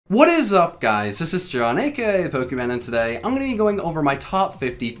What is up, guys? This is John, aka Pokemon, and today I'm going to be going over my top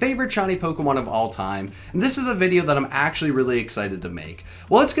 50 favorite shiny Pokemon of all time, and this is a video that I'm actually really excited to make.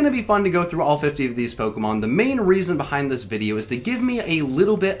 Well, it's going to be fun to go through all 50 of these Pokemon. The main reason behind this video is to give me a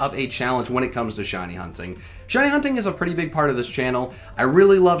little bit of a challenge when it comes to shiny hunting. Shiny hunting is a pretty big part of this channel. I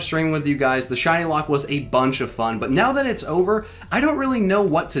really love streaming with you guys. The shiny lock was a bunch of fun, but now that it's over, I don't really know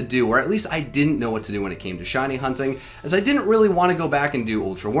what to do, or at least I didn't know what to do when it came to shiny hunting, as I didn't really want to go back and do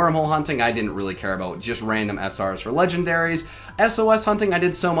Ultra Wormhole hunting. I didn't really care about just random SRs for legendaries. SOS hunting, I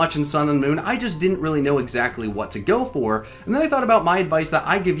did so much in Sun and Moon, I just didn't really know exactly what to go for, and then I thought about my advice that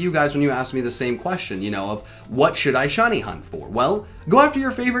I give you guys when you ask me the same question, of what should I shiny hunt for? Well, go after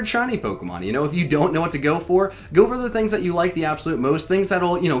your favorite shiny Pokemon. If you don't know what to go for the things that you like the absolute most, things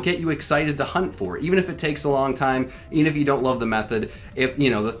that'll, get you excited to hunt for, even if it takes a long time, even if you don't love the method. If,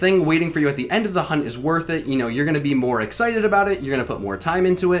 the thing waiting for you at the end of the hunt is worth it, you're going to be more excited about it, you're going to put more time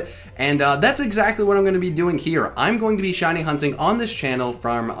into it, and that's exactly what I'm going to be doing here. I'm going to be shiny hunting on this channel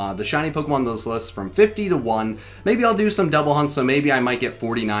from the shiny Pokemon list from 50 to 1. Maybe I'll do some double hunts, so maybe I might get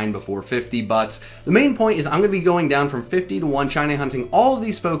 49 before 50, but the main point is I'm going to be going down from 50 to 1, shiny hunting all of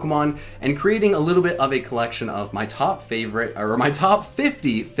these Pokemon and creating a little bit of a collection of my top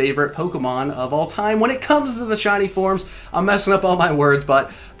 50 favorite Pokemon of all time when it comes to the shiny forms. I'm messing up all my words,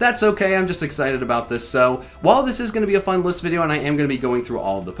 but that's okay. I'm just excited about this. So while this is going to be a fun list video and I am going to be going through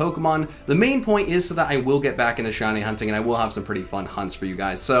all of the Pokemon, the main point is so that I will get back into shiny hunting and I will have some pretty fun hunts for you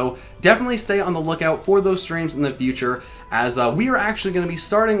guys. So definitely stay on the lookout for those streams in the future, as we are actually going to be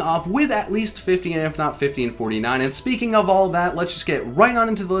starting off with at least 50, and if not 50 and 49. And speaking of all that, let's just get right on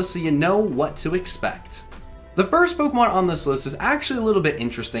into the list so you know what to expect. The first Pokemon on this list is actually a little bit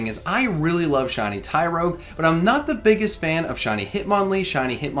interesting, as I really love shiny Tyrogue, but I'm not the biggest fan of shiny Hitmonlee,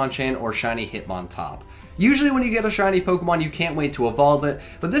 shiny Hitmonchan, or shiny Hitmontop. Usually when you get a shiny Pokemon, you can't wait to evolve it,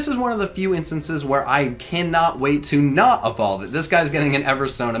 but this is one of the few instances where I cannot wait to not evolve it. This guy's getting an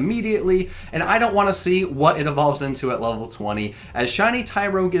Everstone immediately, and I don't want to see what it evolves into at level 20, as shiny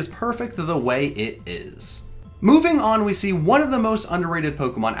Tyrogue is perfect the way it is. Moving on, we see one of the most underrated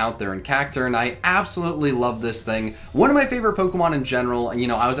Pokemon out there in Cacturne. I absolutely love this thing. One of my favorite Pokemon in general.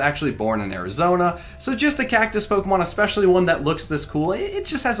 I was actually born in Arizona, so just a cactus Pokemon, especially one that looks this cool, it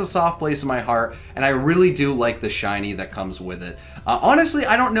just has a soft place in my heart, and I really do like the shiny that comes with it. Honestly,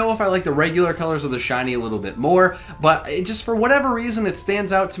 I don't know if I like the regular colors of the shiny a little bit more, but it just, for whatever reason, it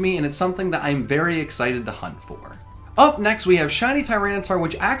stands out to me, and it's something that I'm very excited to hunt for. Up next, we have shiny Tyranitar,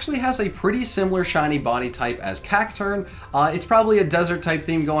 which actually has a pretty similar shiny body type as Cacturne. It's probably a desert type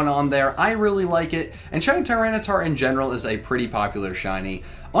theme going on there. I really like it, and shiny Tyranitar in general is a pretty popular shiny.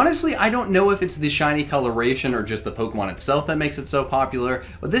 Honestly, I don't know if it's the shiny coloration or just the Pokemon itself that makes it so popular,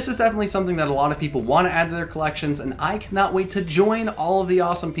 but this is definitely something that a lot of people want to add to their collections, and I cannot wait to join all of the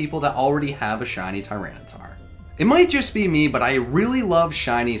awesome people that already have a shiny Tyranitar. It might just be me, but I really love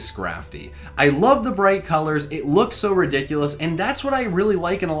shiny Scrafty. I love the bright colors, it looks so ridiculous, and that's what I really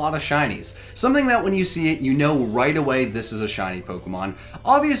like in a lot of shinies. Something that when you see it, you know right away this is a shiny Pokemon.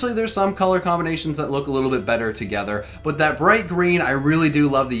 Obviously, there's some color combinations that look a little bit better together, but that bright green, I really do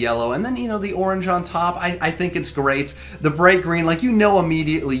love the yellow, and then, the orange on top, I think it's great. The bright green,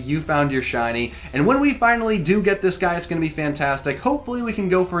 immediately you found your shiny, and when we finally do get this guy, it's going to be fantastic. Hopefully, we can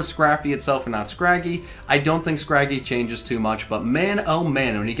go for Scrafty itself and not Scraggy. I don't think Scraggy changes too much, but man, oh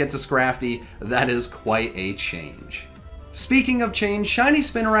man, when you get to Scrafty, that is quite a change. Speaking of change, shiny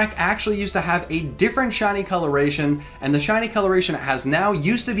Spinarak actually used to have a different shiny coloration, and the shiny coloration it has now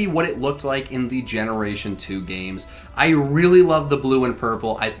used to be what it looked like in the Generation 2 games. I really love the blue and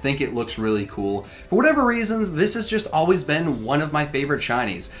purple. I think it looks really cool. For whatever reasons, this has just always been one of my favorite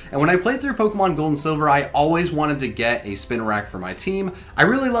shinies. And when I played through Pokemon Gold and Silver, I always wanted to get a Spinarak for my team. I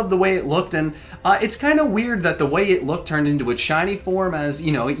really loved the way it looked, and it's kind of weird that the way it looked turned into its shiny form, as,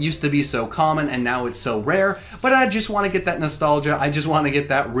 it used to be so common and now it's so rare, but I just want to get that nostalgia. I just want to get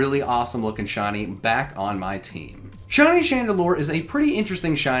that really awesome looking shiny back on my team. Shiny Chandelure is a pretty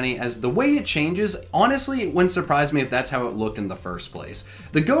interesting shiny, as the way it changes, honestly, it wouldn't surprise me if that's how it looked in the first place.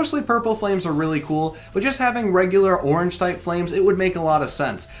 The ghostly purple flames are really cool, but just having regular orange type flames, it would make a lot of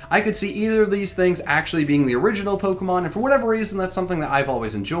sense. I could see either of these things actually being the original Pokemon, and for whatever reason, that's something that I've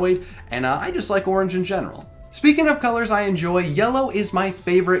always enjoyed, and I just like orange in general. Speaking of colors I enjoy, yellow is my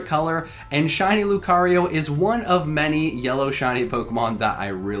favorite color, and shiny Lucario is one of many yellow shiny Pokemon that I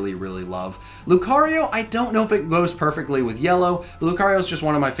really, really love. Lucario, I don't know if it goes perfectly with yellow, but Lucario is just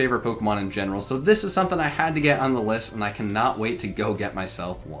one of my favorite Pokemon in general, so this is something I had to get on the list, and I cannot wait to go get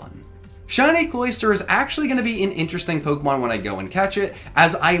myself one. Shiny Cloyster is actually going to be an interesting Pokemon when I go and catch it,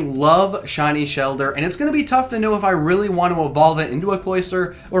 as I love Shiny Shellder, and it's going to be tough to know if I really want to evolve it into a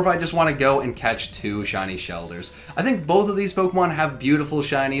Cloyster, or if I just want to go and catch 2 Shiny Shelders. I think both of these Pokemon have beautiful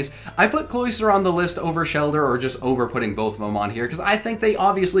shinies. I put Cloyster on the list over Shellder, or just over putting both of them on here, because I think they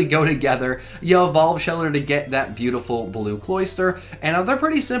obviously go together. You evolve Shellder to get that beautiful blue Cloyster, and they're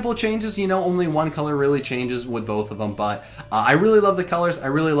pretty simple changes, you know, only one color really changes with both of them, but I really love the colors, I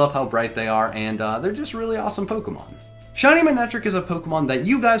really love how bright they are, and they're just really awesome Pokemon. Shiny Manectric is a Pokemon that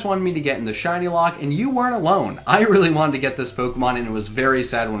you guys wanted me to get in the Shiny Lock, and you weren't alone. I really wanted to get this Pokemon, and it was very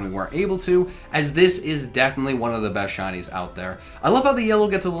sad when we weren't able to, as this is definitely one of the best shinies out there. I love how the yellow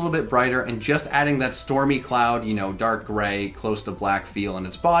gets a little bit brighter, and just adding that stormy cloud, you know, dark gray, close to black feel in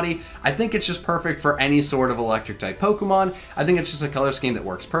its body, I think it's just perfect for any sort of electric type Pokemon. I think it's just a color scheme that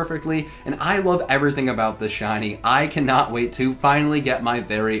works perfectly, and I love everything about this shiny. I cannot wait to finally get my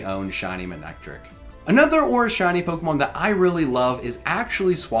very own Shiny Manectric. Another Aura Shiny Pokemon that I really love is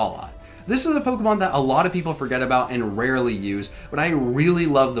actually Swalot. This is a Pokemon that a lot of people forget about and rarely use, but I really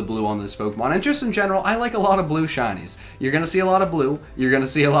love the blue on this Pokemon, and just in general, I like a lot of blue shinies. You're going to see a lot of blue, you're going to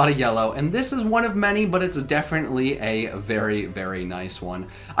see a lot of yellow, and this is one of many, but it's definitely a very, very nice one.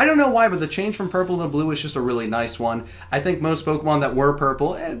 I don't know why, but the change from purple to blue is just a really nice one. I think most Pokemon that were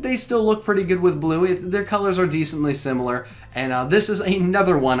purple, they still look pretty good with blue. Their colors are decently similar, and this is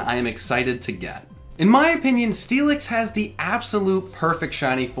another one I am excited to get. In my opinion, Steelix has the absolute perfect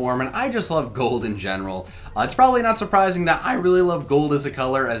shiny form, and I just love gold in general. It's probably not surprising that I really love gold as a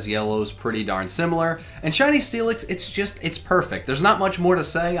color, as yellow's pretty darn similar, and shiny Steelix, it's perfect. There's not much more to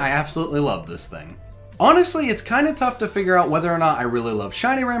say. I absolutely love this thing. Honestly, it's kind of tough to figure out whether or not I really love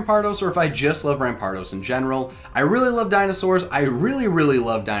shiny Rampardos or if I just love Rampardos in general. I really love dinosaurs, I really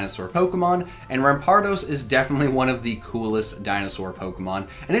love dinosaur Pokemon, and Rampardos is definitely one of the coolest dinosaur Pokemon,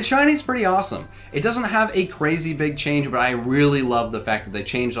 and its shiny's pretty awesome. It doesn't have a crazy big change, but I really love the fact that they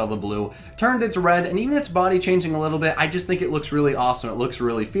changed all the blue, turned it to red, and even its body changing a little bit. I just think it looks really awesome, it looks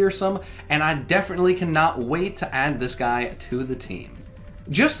really fearsome, and I definitely cannot wait to add this guy to the team.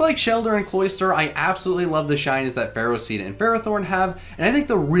 Just like Shellder and Cloyster, I absolutely love the shinies that Ferroseed and Ferrothorn have, and I think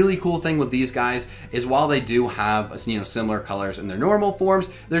the really cool thing with these guys is while they do have, you know, similar colors in their normal forms,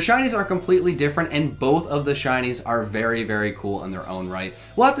 their shinies are completely different, and both of the shinies are very cool in their own right.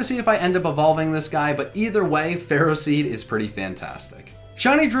 We'll have to see if I end up evolving this guy, but either way, Ferroseed is pretty fantastic.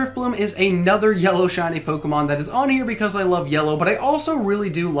 Shiny Drifblim is another yellow shiny Pokemon that is on here because I love yellow, but I also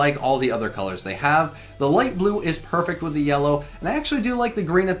really do like all the other colors they have. The light blue is perfect with the yellow, and I actually do like the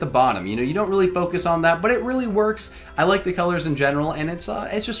green at the bottom. You know, you don't really focus on that, but it really works. I like the colors in general, and it's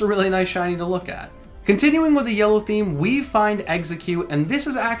just a really nice shiny to look at. Continuing with the yellow theme, we find Execute, and this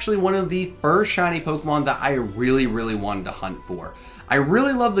is actually one of the first shiny Pokemon that I really wanted to hunt for. I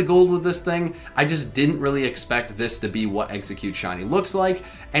really love the gold with this thing. I just didn't really expect this to be what Execute Shiny looks like,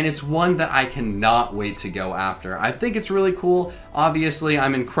 and it's one that I cannot wait to go after. I think it's really cool. Obviously,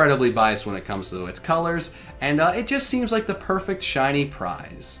 I'm incredibly biased when it comes to its colors, and it just seems like the perfect shiny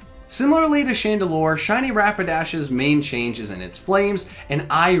prize. Similarly to Chandelure, Shiny Rapidash's main change is in its flames, and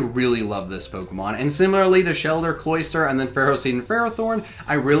I really love this Pokemon. And similarly to Shellder, Cloyster, and then Ferroseed and Ferrothorn,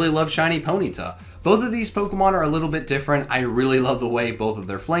 I really love Shiny Ponyta. Both of these Pokemon are a little bit different. I really love the way both of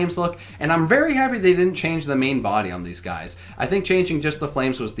their flames look, and I'm very happy they didn't change the main body on these guys. I think changing just the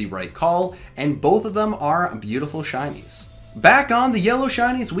flames was the right call, and both of them are beautiful shinies. Back on the yellow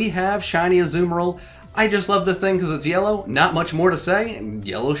shinies, we have Shiny Azumarill. I just love this thing because it's yellow, not much more to say, and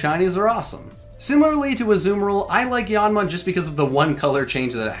yellow shinies are awesome. Similarly to Azumarill, I like Yanma just because of the one color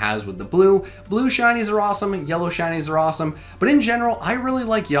change that it has with the blue. Blue shinies are awesome, yellow shinies are awesome, but in general, I really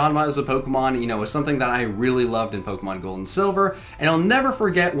like Yanma as a Pokemon. You know, it's something that I really loved in Pokemon Gold and Silver, and I'll never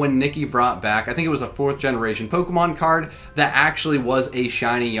forget when Nikki brought back, I think it was a 4th generation Pokemon card that actually was a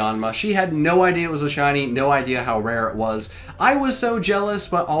shiny Yanma. She had no idea it was a shiny, no idea how rare it was. I was so jealous,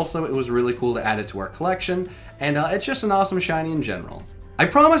 but also it was really cool to add it to our collection, and it's just an awesome shiny in general. I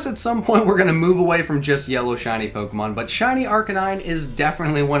promise at some point we're going to move away from just yellow shiny Pokemon, but Shiny Arcanine is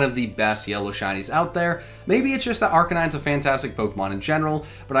definitely one of the best yellow shinies out there. Maybe it's just that Arcanine's a fantastic Pokemon in general,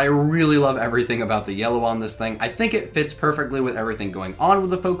 but I really love everything about the yellow on this thing. I think it fits perfectly with everything going on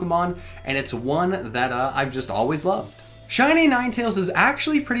with the Pokemon, and it's one that I've just always loved. Shiny Ninetales is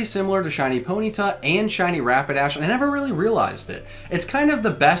actually pretty similar to Shiny Ponyta and Shiny Rapidash, and I never really realized it. It's kind of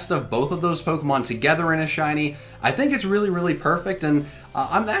the best of both of those Pokemon together in a shiny. I think it's really perfect, and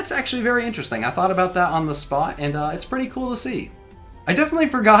that's actually very interesting. I thought about that on the spot, and it's pretty cool to see. I definitely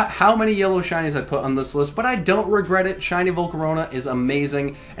forgot how many yellow shinies I put on this list, but I don't regret it. Shiny Volcarona is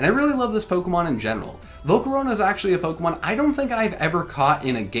amazing, and I really love this Pokemon in general. Volcarona is actually a Pokemon I don't think I've ever caught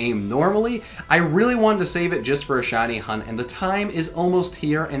in a game normally. I really wanted to save it just for a shiny hunt, and the time is almost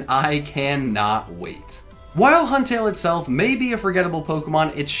here, and I cannot wait. While Huntail itself may be a forgettable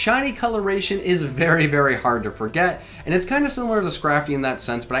Pokemon, its shiny coloration is very, very hard to forget, and it's kind of similar to Scrafty in that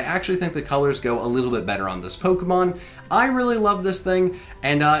sense, but I actually think the colors go a little bit better on this Pokemon. I really love this thing,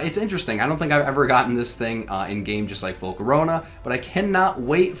 and it's interesting. I don't think I've ever gotten this thing in-game just like Volcarona, but I cannot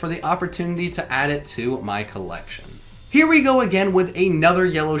wait for the opportunity to add it to my collection. Here we go again with another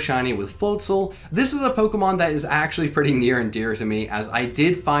yellow shiny with Floatzel. This is a Pokemon that is actually pretty near and dear to me, as I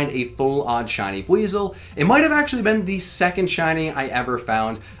did find a full odd shiny Weasel. It might have actually been the second shiny I ever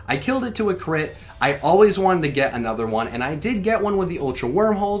found. I killed it to a crit. I always wanted to get another one, and I did get one with the Ultra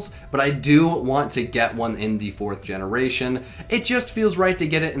Wormholes, but I do want to get one in the 4th generation. It just feels right to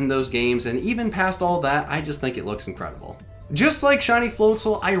get it in those games, and even past all that, I just think it looks incredible. Just like Shiny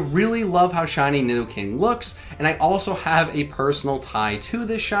Floatzel, I really love how Shiny Nidoking looks, and I also have a personal tie to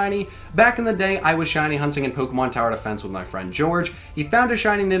this shiny. Back in the day, I was shiny hunting in Pokemon Tower Defense with my friend George. He found a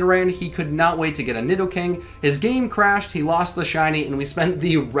shiny Nidoran, he could not wait to get a Nidoking. His game crashed, he lost the shiny, and we spent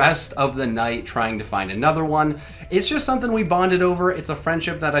the rest of the night trying to find another one. It's just something we bonded over, it's a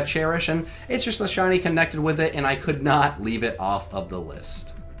friendship that I cherish, and it's just a shiny connected with it, and I could not leave it off of the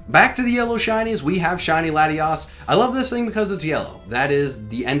list. Back to the yellow shinies, we have Shiny Latios. I love this thing because it's yellow. That is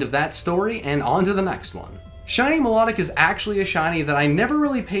the end of that story, and on to the next one. Shiny Melodic is actually a shiny that I never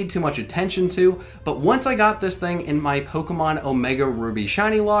really paid too much attention to, but once I got this thing in my Pokemon Omega Ruby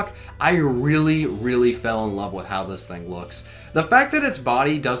Shiny Lock, I really fell in love with how this thing looks. The fact that its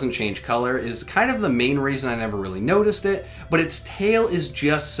body doesn't change color is kind of the main reason I never really noticed it, but its tail is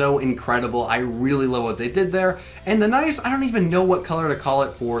just so incredible. I really love what they did there. And the nice, I don't even know what color to call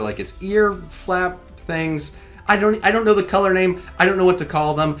it for, like its ear flap things. I don't know the color name, I don't know what to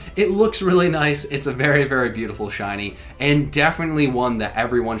call them. It looks really nice, it's a very beautiful shiny, and definitely one that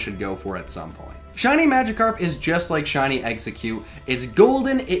everyone should go for at some point. Shiny Magikarp is just like Shiny Exeggcute. It's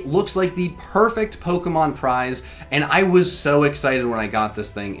golden, it looks like the perfect Pokemon prize, and I was so excited when I got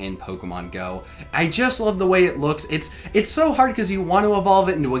this thing in Pokemon Go. I just love the way it looks. It's so hard because you want to evolve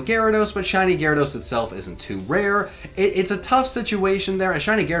it into a Gyarados, but Shiny Gyarados itself isn't too rare. It's a tough situation there. A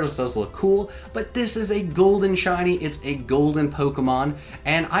Shiny Gyarados does look cool, but this is a golden shiny, it's a golden Pokemon,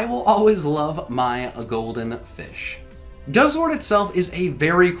 and I will always love my golden fish. Guzzlord itself is a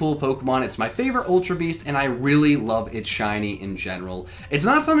very cool Pokemon. It's my favorite Ultra Beast, and I really love its shiny in general. It's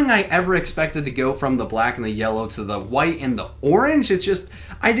not something I ever expected to go from the black and the yellow to the white and the orange. It's just,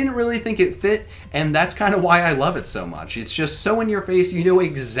 I didn't really think it fit, and that's kind of why I love it so much. It's just so in your face, you know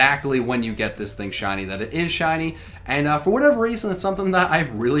exactly when you get this thing shiny that it is shiny, and for whatever reason, it's something that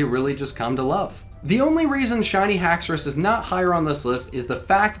I've really just come to love. The only reason Shiny Haxorus is not higher on this list is the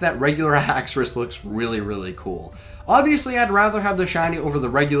fact that regular Haxorus looks really cool. Obviously, I'd rather have the shiny over the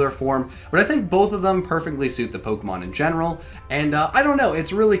regular form, but I think both of them perfectly suit the Pokemon in general, and I don't know,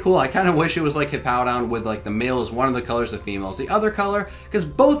 it's really cool. I kind of wish it was like Hippowdon with like the male is one of the colors, the female is the other color, because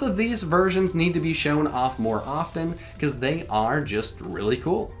both of these versions need to be shown off more often, because they are just really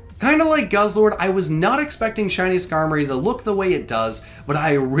cool. Kinda like Guzzlord, I was not expecting Shiny Skarmory to look the way it does, but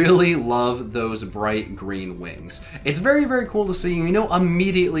I really love those bright green wings. It's very cool to see. You know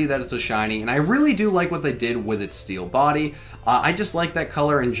immediately that it's a shiny, and I really do like what they did with its steel body. I just like that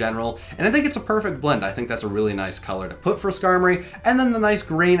color in general, and I think it's a perfect blend. I think that's a really nice color to put for Skarmory, and then the nice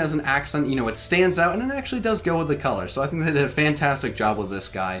green as an accent, you know, it stands out, and it actually does go with the color. So I think they did a fantastic job with this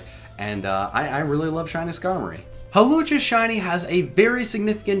guy, and I really love Shiny Skarmory. Hawlucha's shiny has a very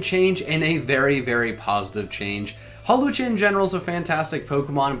significant change and a very positive change. Hawlucha in general is a fantastic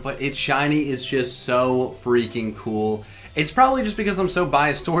Pokemon, but its shiny is just so freaking cool. It's probably just because I'm so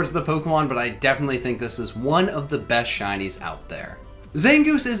biased towards the Pokemon, but I definitely think this is one of the best shinies out there.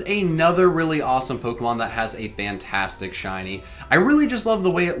 Zangoose is another really awesome Pokemon that has a fantastic shiny. I really just love the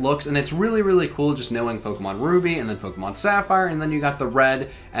way it looks, and it's really cool just knowing Pokemon Ruby and then Pokemon Sapphire, and then you got the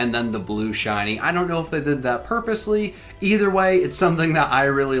red and then the blue shiny. I don't know if they did that purposely. Either way, it's something that I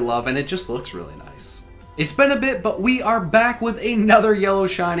really love, and it just looks really nice. It's been a bit, but we are back with another yellow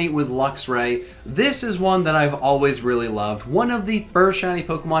shiny with Luxray. This is one that I've always really loved. One of the first shiny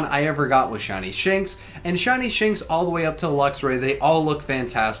Pokemon I ever got was Shiny Shinx, and Shiny Shinx all the way up to Luxray, they all look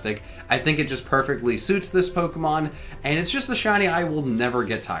fantastic. I think it just perfectly suits this Pokemon, and it's just a shiny I will never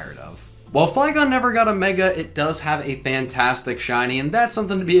get tired of. While Flygon never got a Mega, it does have a fantastic shiny, and that's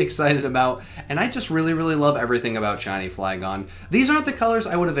something to be excited about, and I just really love everything about shiny Flygon. These aren't the colors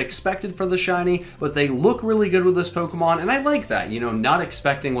I would have expected for the shiny, but they look really good with this Pokemon, and I like that, you know, not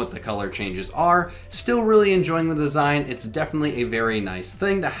expecting what the color changes are, still really enjoying the design. It's definitely a very nice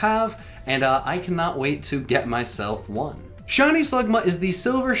thing to have, and I cannot wait to get myself one. Shiny Slugma is the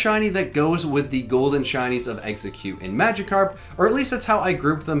silver shiny that goes with the golden shinies of Execute and Magikarp, or at least that's how I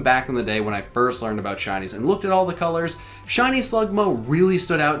grouped them back in the day when I first learned about shinies and looked at all the colors. Shiny Slugma really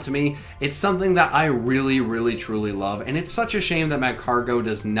stood out to me. It's something that I really truly love, and it's such a shame that Magcargo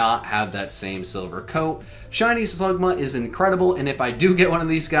does not have that same silver coat. Shiny Slugma is incredible, and if I do get one of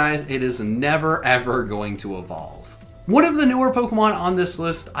these guys, it is never ever going to evolve. One of the newer Pokemon on this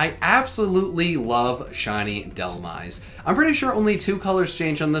list, I absolutely love Shiny Dhelmise. I'm pretty sure only 2 colors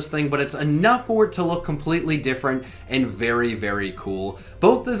change on this thing, but it's enough for it to look completely different and very cool.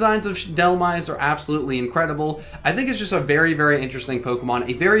 Both designs of Dhelmise are absolutely incredible. I think it's just a very interesting Pokemon,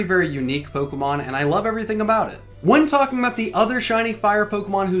 a very unique Pokemon, and I love everything about it. When talking about the other shiny fire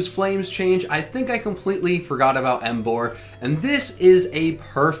Pokemon whose flames change, I think I completely forgot about Emboar, and this is a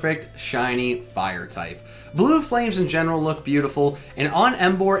perfect shiny fire type. Blue flames in general look beautiful, and on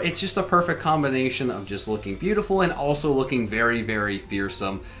Emboar, it's just a perfect combination of just looking beautiful and also looking very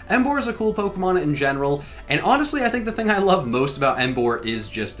fearsome. Emboar is a cool Pokemon in general, and honestly, I think the thing I love most about Emboar is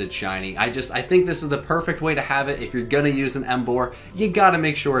just its shiny. I think this is the perfect way to have it. If you're gonna use an Emboar, you gotta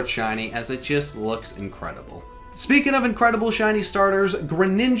make sure it's shiny, as it just looks incredible. Speaking of incredible shiny starters,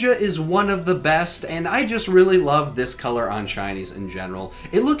 Greninja is one of the best, and I just really love this color on shinies in general.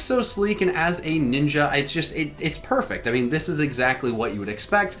 It looks so sleek, and as a ninja, it's perfect. I mean, this is exactly what you would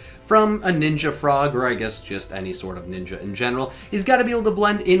expect from a ninja frog, or I guess just any sort of ninja in general. He's got to be able to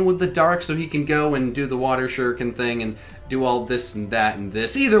blend in with the dark so he can go and do the water shuriken thing and do all this and that and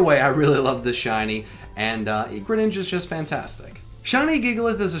this. Either way, I really love this shiny, and Greninja's just fantastic. Shiny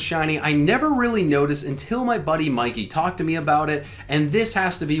Gigalith is a shiny I never really noticed until my buddy Mikey talked to me about it, and this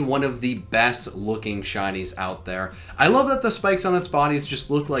has to be one of the best looking shinies out there. I love that the spikes on its bodies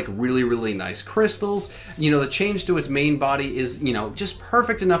just look like really nice crystals. You know, the change to its main body is, you know, just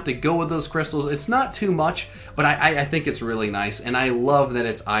perfect enough to go with those crystals. It's not too much, but I think it's really nice, and I love that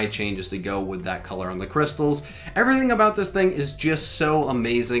its eye changes to go with that color on the crystals. Everything about this thing is just so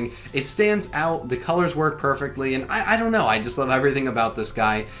amazing. It stands out, the colors work perfectly, and I don't know, I just love everything about this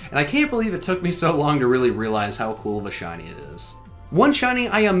guy, and I can't believe it took me so long to really realize how cool of a shiny it is. One shiny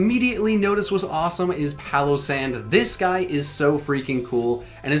I immediately noticed was awesome is Palossand. This guy is so freaking cool,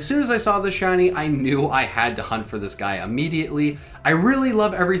 and as soon as I saw the shiny, I knew I had to hunt for this guy immediately. I really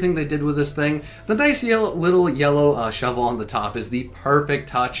love everything they did with this thing. The nice little yellow shovel on the top is the perfect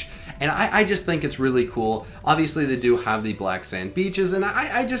touch, and I just think it's really cool. Obviously, they do have the black sand beaches, and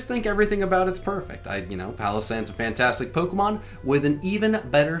I just think everything about it's perfect. You know, Palossand's a fantastic Pokemon with an even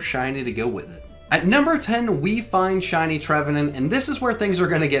better shiny to go with it. At number 10, we find Shiny Trevenant, and this is where things are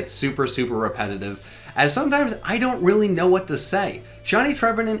going to get super repetitive, as sometimes I don't really know what to say. Shiny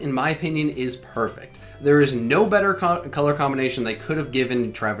Trevenant, in my opinion, is perfect. There is no better color combination they could have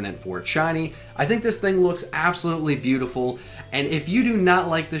given Trevenant for its shiny. I think this thing looks absolutely beautiful, and if you do not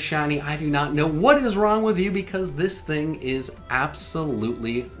like the shiny, I do not know what is wrong with you, because this thing is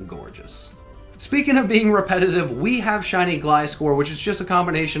absolutely gorgeous. Speaking of being repetitive, we have Shiny Gliscor, which is just a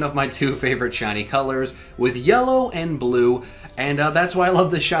combination of my 2 favorite shiny colors, with yellow and blue, and that's why I love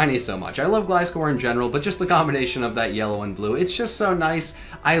this shiny so much. I love Gliscor in general, but just the combination of that yellow and blue, it's just so nice.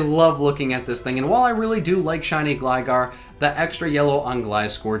 I love looking at this thing, and while I really do like Shiny Gligar, the extra yellow on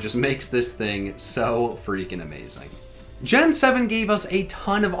Gliscor just makes this thing so freaking amazing. Gen 7 gave us a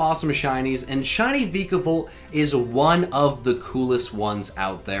ton of awesome shinies, and Shiny Vikavolt is one of the coolest ones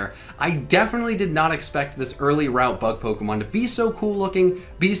out there. I definitely did not expect this early route bug Pokemon to be so cool looking,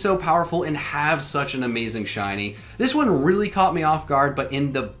 be so powerful, and have such an amazing shiny. This one really caught me off guard, but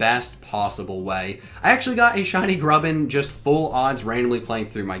in the best possible way. I actually got a Shiny Grubbin just full odds randomly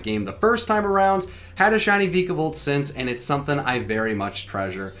playing through my game the first time around, had a Shiny Vikavolt since, and it's something I very much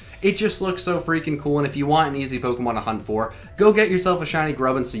treasure. It just looks so freaking cool, and if you want an easy Pokemon to hunt for, go get yourself a Shiny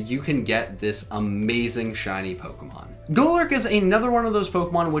Grubbin so you can get this amazing shiny Pokemon. Golurk is another one of those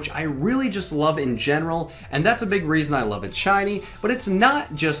Pokemon which I really just love in general, and that's a big reason I love its shiny, but it's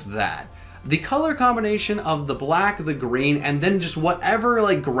not just that. The color combination of the black, the green, and then just whatever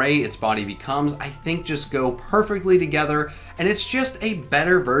like gray its body becomes, I think just go perfectly together, and it's just a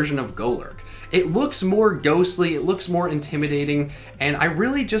better version of Golurk. It looks more ghostly, it looks more intimidating, and I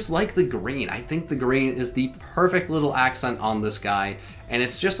really just like the green. I think the green is the perfect little accent on this guy, and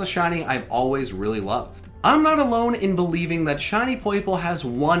it's just a shiny I've always really loved. I'm not alone in believing that Shiny Poipole has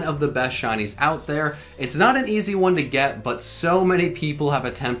one of the best shinies out there. It's not an easy one to get, but so many people have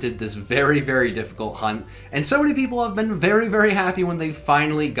attempted this very, very difficult hunt, and so many people have been very, very happy when they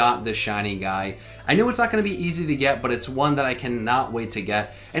finally got this shiny guy. I know it's not going to be easy to get, but it's one that I cannot wait to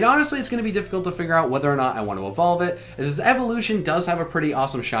get, and honestly it's going to be difficult to figure out whether or not I want to evolve it, as its evolution does have a pretty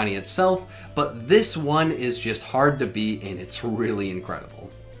awesome shiny itself, but this one is just hard to beat and it's really incredible.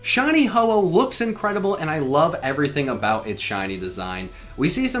 Shiny Ho-Oh looks incredible, and I love everything about its shiny design. We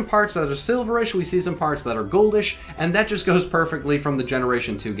see some parts that are silverish, we see some parts that are goldish, and that just goes perfectly from the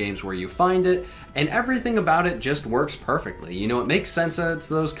Generation 2 games where you find it, and everything about it just works perfectly. You know, it makes sense that it's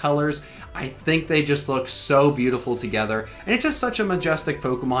those colors. I think they just look so beautiful together, and it's just such a majestic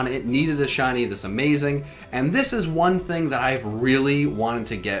Pokemon. It needed a shiny this amazing, and this is one thing that I've really wanted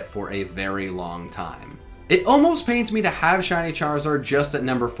to get for a very long time. It almost pains me to have Shiny Charizard just at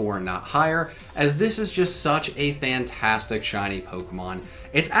number 4 and not higher, as this is just such a fantastic shiny Pokemon.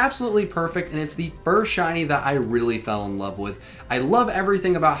 It's absolutely perfect, and it's the first shiny that I really fell in love with. I love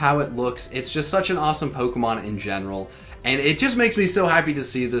everything about how it looks. It's just such an awesome Pokemon in general, and it just makes me so happy to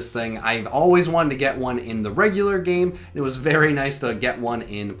see this thing. I've always wanted to get one in the regular game, and it was very nice to get one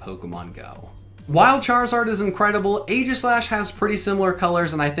in Pokemon Go. While Charizard is incredible, Aegislash has pretty similar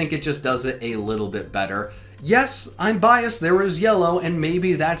colors, and I think it just does it a little bit better. Yes, I'm biased, there is yellow, and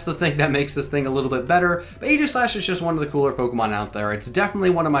maybe that's the thing that makes this thing a little bit better, but Aegislash is just one of the cooler Pokemon out there. It's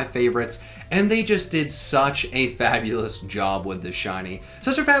definitely one of my favorites, and they just did such a fabulous job with this shiny.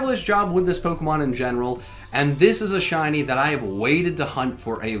 Such a fabulous job with this Pokemon in general, and this is a shiny that I have waited to hunt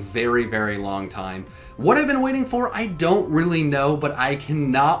for a very, very long time. What I've been waiting for, I don't really know, but I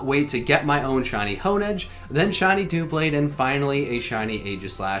cannot wait to get my own shiny Honedge, then shiny Doublade, and finally a shiny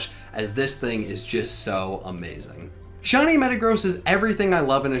Aegislash, as this thing is just so amazing. Shiny Metagross is everything I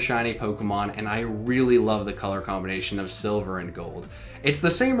love in a shiny Pokemon, and I really love the color combination of silver and gold. It's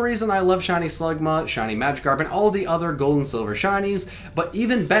the same reason I love shiny Slugma, shiny Magikarp, and all the other gold and silver shinies, but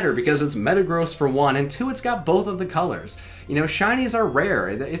even better because it's Metagross for one, and two, it's got both of the colors. You know, shinies are rare.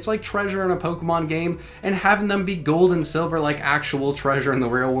 It's like treasure in a Pokemon game, and having them be gold and silver like actual treasure in the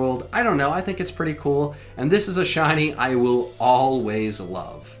real world, I don't know, I think it's pretty cool, and this is a shiny I will always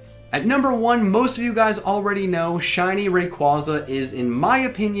love. At number 1, most of you guys already know, Shiny Rayquaza is, in my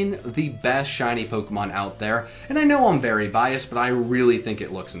opinion, the best shiny Pokemon out there, and I know I'm very biased, but I really think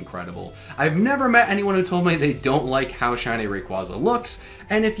it looks incredible. I've never met anyone who told me they don't like how Shiny Rayquaza looks,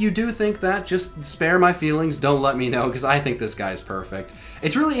 and if you do think that, just spare my feelings, don't let me know, because I think this guy's perfect.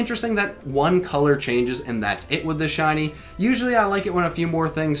 It's really interesting that one color changes and that's it with the shiny. Usually I like it when a few more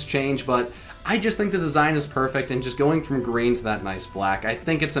things change, but I just think the design is perfect, and just going from green to that nice black, I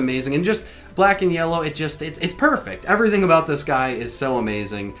think it's amazing, and just black and yellow, it's perfect. Everything about this guy is so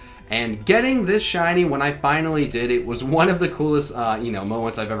amazing, and getting this shiny when I finally did, it was one of the coolest,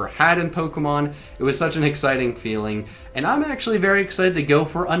 moments I've ever had in Pokemon. It was such an exciting feeling, and I'm actually very excited to go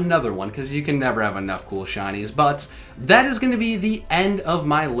for another one, because you can never have enough cool shinies, but that is going to be the end of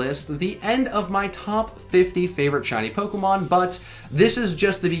my list, the end of my top 50 favorite shiny Pokemon, but this is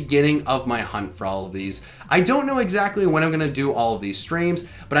just the beginning of my hunt for all of these. I don't know exactly when I'm going to do all of these streams,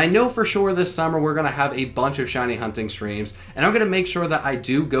 but I know for sure this summer we're going to have a bunch of shiny hunting streams, and I'm going to make sure that I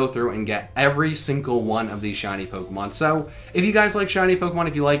do go through and get every single one of these shiny Pokemon. So if you guys like shiny Pokemon,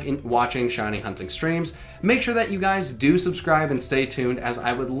 if you like watching shiny hunting streams, make sure that you guys do subscribe and stay tuned, as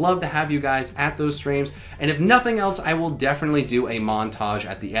I would love to have you guys at those streams. And if nothing else, I will definitely do a montage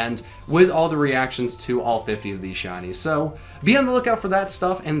at the end with all the reactions to all 50 of these shinies. So be on the lookout for that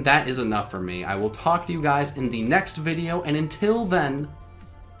stuff, and that is enough for me. I will talk to you guys in the next video, and until then,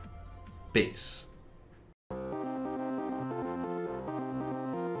 peace.